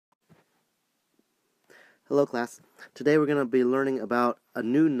Hello class. Today we're going to be learning about a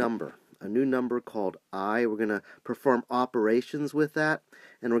new number called I. We're going to perform operations with that,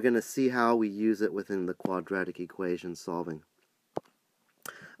 and we're going to see how we use it within the quadratic equation solving.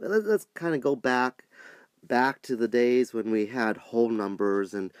 Let's kind of go back to the days when we had whole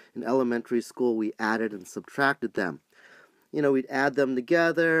numbers, and in elementary school we added and subtracted them. We'd add them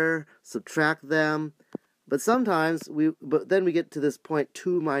together, subtract them, but then we get to this point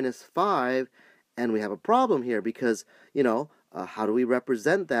 2 minus 5, and we have a problem here because, how do we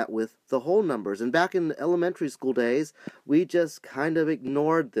represent that with the whole numbers? And back in the elementary school days, we just kind of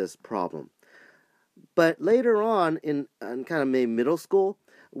ignored this problem. But later on, in kind of maybe middle school,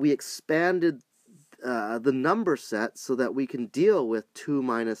 we expanded the number set so that we can deal with 2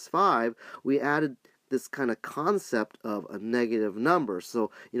 minus 5. We added this kind of concept of a negative number. So,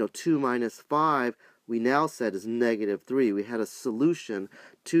 2 minus 5, we now said is negative 3. We had a solution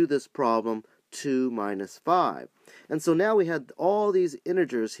to this problem, 2 minus 5. And so now we had all these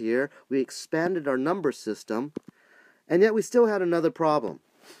integers here. We expanded our number system, and yet we still had another problem.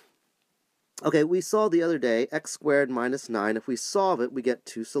 Okay, we saw the other day x squared minus 9. If we solve it, we get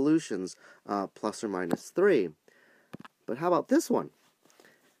two solutions, plus or minus 3. But how about this one?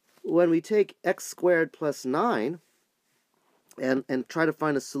 When we take x squared plus 9 and try to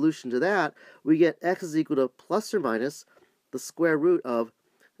find a solution to that, we get x is equal to plus or minus the square root of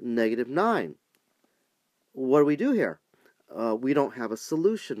negative 9. What do we do here? We don't have a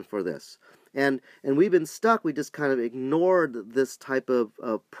solution for this. And we've been stuck. We just kind of ignored this type of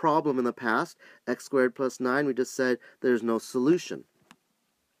problem in the past. X squared plus 9, we just said there's no solution.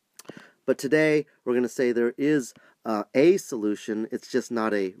 But today, we're going to say there is a solution. It's just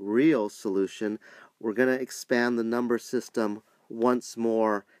not a real solution. We're going to expand the number system once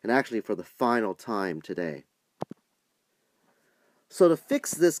more, and actually for the final time today. So to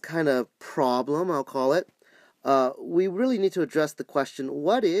fix this kind of problem, I'll call it, we really need to address the question,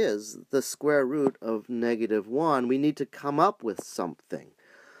 what is the square root of negative 1? We need to come up with something.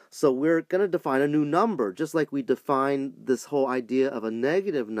 So we're going to define a new number. Just like we defined this whole idea of a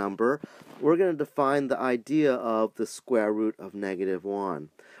negative number, we're going to define the idea of the square root of negative 1.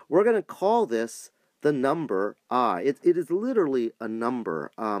 We're going to call this the number I. It is literally a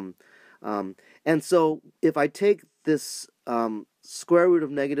number. And so if I take this square root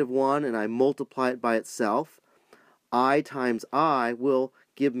of negative 1 and I multiply it by itself, I times I will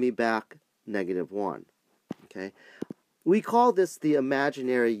give me back negative 1. Okay? We call this the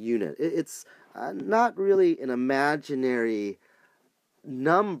imaginary unit. It's not really an imaginary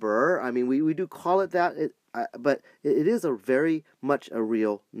number. I mean, we do call it that, but it is a very much a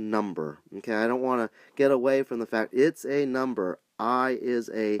real number. Okay? I don't want to get away from the fact it's a number. I is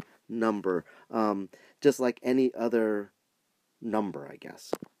a number, just like any other number, I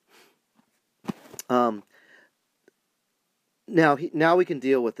guess. Now we can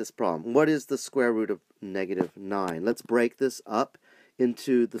deal with this problem. What is the square root of negative 9? Let's break this up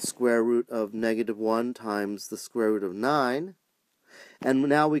into the square root of negative 1 times the square root of 9. And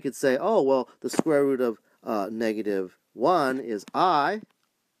now we could say, oh, well, the square root of negative 1 is I.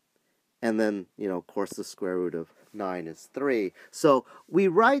 And then, of course, the square root of 9 is 3. So we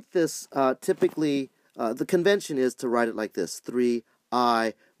write this typically, the convention is to write it like this,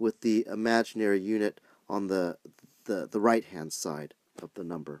 3I with the imaginary unit on the right-hand side of the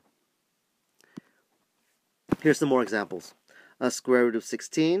number. Here's some more examples. Square root of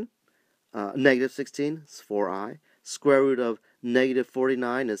 16, negative 16 is 4i. Square root of negative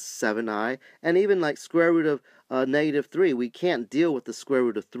 49 is 7i. And even like square root of negative 3, we can't deal with the square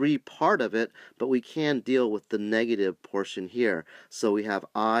root of 3 part of it, but we can deal with the negative portion here. So we have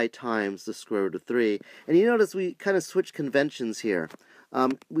I times the square root of 3. And you notice we kind of switch conventions here.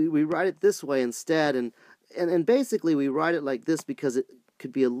 We write it this way instead, and basically we write it like this because it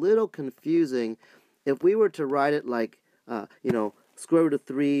could be a little confusing. If we were to write it like, square root of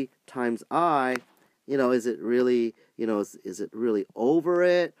 3 times I, is it really, is it really over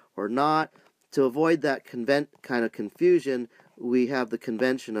it or not? To avoid that kind of confusion, we have the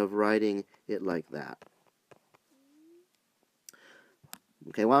convention of writing it like that.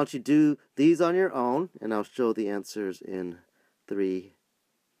 Okay, why don't you do these on your own, and I'll show the answers in 3,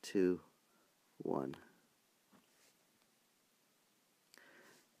 2, 1.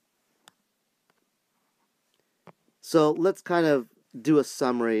 So let's kind of do a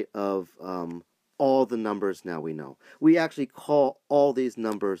summary of all the numbers now we know. We actually call all these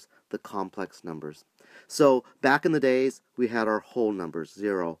numbers the complex numbers. So back in the days, we had our whole numbers,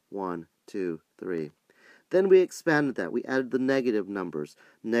 0, 1, 2, 3. Then we expanded that. We added the negative numbers,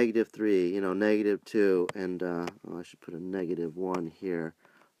 negative 3, negative 2, and I should put a negative 1 here.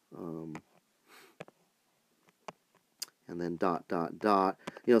 then dot, dot, dot.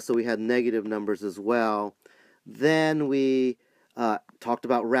 So we had negative numbers as well. Then we talked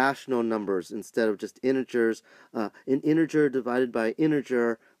about rational numbers instead of just integers. An integer divided by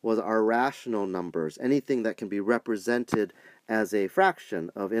integer was our rational numbers, anything that can be represented as a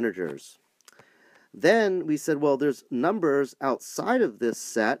fraction of integers. Then we said, well, there's numbers outside of this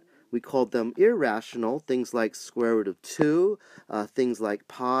set. We called them irrational, things like square root of 2, things like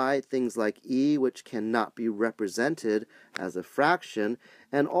pi, things like e, which cannot be represented as a fraction.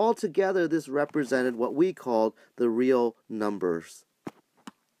 And altogether, this represented what we called the real numbers.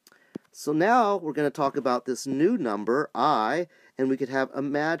 So now we're going to talk about this new number, I, and we could have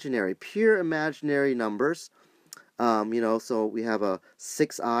imaginary, pure imaginary numbers. So we have a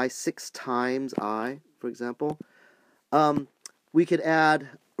 6i, 6 times I, for example. We could add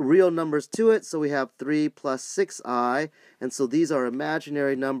real numbers to it, so we have 3 plus 6i, and so these are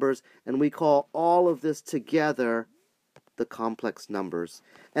imaginary numbers, and we call all of this together the complex numbers.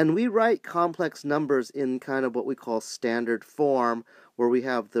 And we write complex numbers in kind of what we call standard form, where we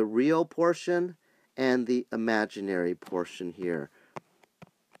have the real portion and the imaginary portion here.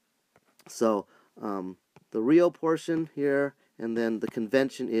 So the real portion here, and then the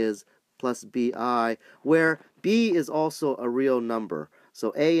convention is plus bi, where b is also a real number.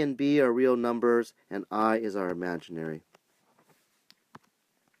 So a and b are real numbers, and I is our imaginary.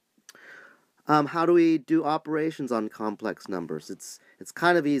 How do we do operations on complex numbers? It's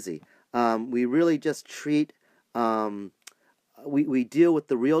kind of easy. We really just treat, we deal with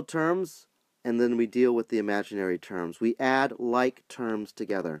the real terms, and then we deal with the imaginary terms. We add like terms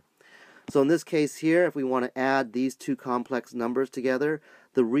together. So in this case here, if we want to add these two complex numbers together,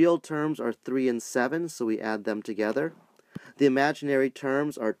 the real terms are 3 and 7, so we add them together. The imaginary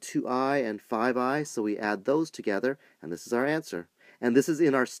terms are 2i and 5i, so we add those together, and this is our answer. And this is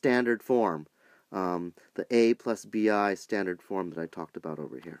in our standard form, the a plus bi standard form that I talked about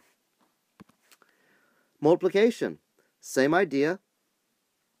over here. Multiplication, same idea.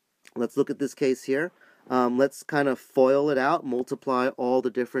 Let's look at this case here. Let's kind of FOIL it out, multiply all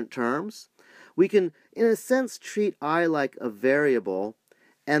the different terms. We can, in a sense, treat I like a variable,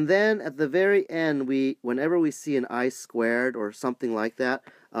 and then at the very end, whenever we see an I squared or something like that,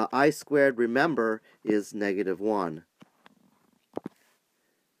 I squared, remember, is -1.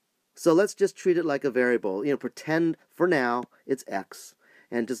 So let's just treat it like a variable. Pretend for now it's x,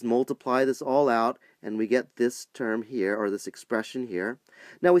 and just multiply this all out, and we get this term here, or this expression here.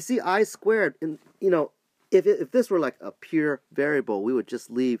 Now we see I squared, and if this were like a pure variable, we would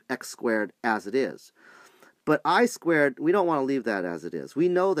just leave x squared as it is. But I squared, we don't want to leave that as it is. We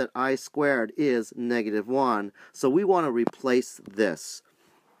know that I squared is -1, so we want to replace this.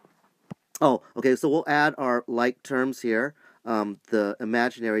 Oh, okay, so we'll add our like terms here, the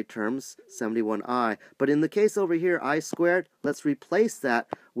imaginary terms, 71i. But in the case over here, I squared, let's replace that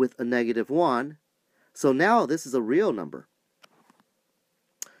with a -1. So now this is a real number.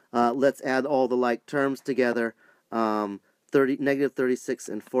 Let's add all the like terms together. -36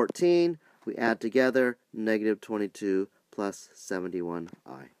 and 14. We add together -22 plus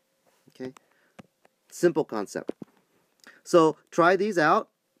 71i. Okay? Simple concept. So try these out.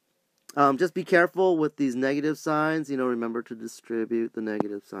 Just be careful with these negative signs. Remember to distribute the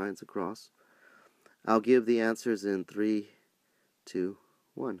negative signs across. I'll give the answers in 3, 2,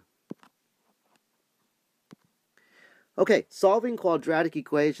 1. Okay, solving quadratic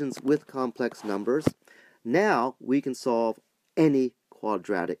equations with complex numbers. Now we can solve any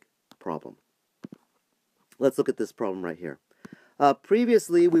quadratic problem. Let's look at this problem right here.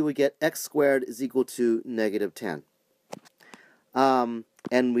 Previously, we would get x squared is equal to -10.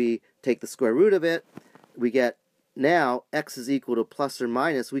 And we take the square root of it. We get now x is equal to plus or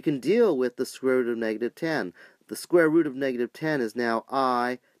minus. We can deal with the square root of -10. The square root of -10 is now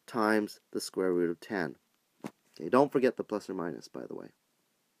I times the square root of 10. Okay, don't forget the plus or minus, by the way.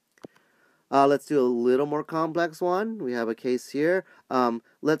 Let's do a little more complex one. We have a case here.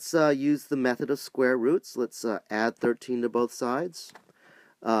 Let's use the method of square roots. Let's add 13 to both sides.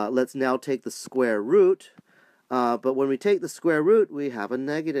 Let's now take the square root. But when we take the square root, we have a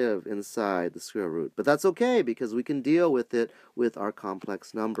negative inside the square root. But that's okay, because we can deal with it with our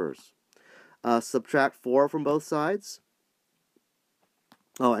complex numbers. Subtract 4 from both sides.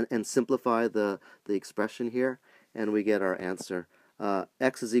 Oh, and simplify the expression here, and we get our answer.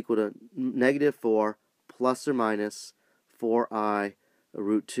 X is equal to -4 plus or minus 4i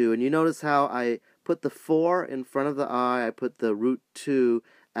root 2. And you notice how I put the 4 in front of the I put the root 2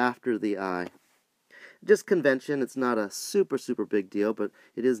 after the I. Just convention. It's not a super big deal, but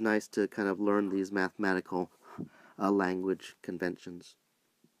it is nice to kind of learn these mathematical language conventions.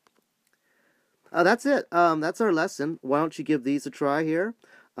 That's it. That's our lesson. Why don't you give these a try here?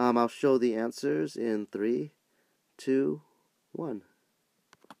 I'll show the answers in 3, 2, 1.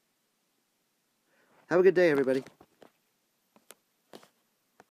 Have a good day, everybody.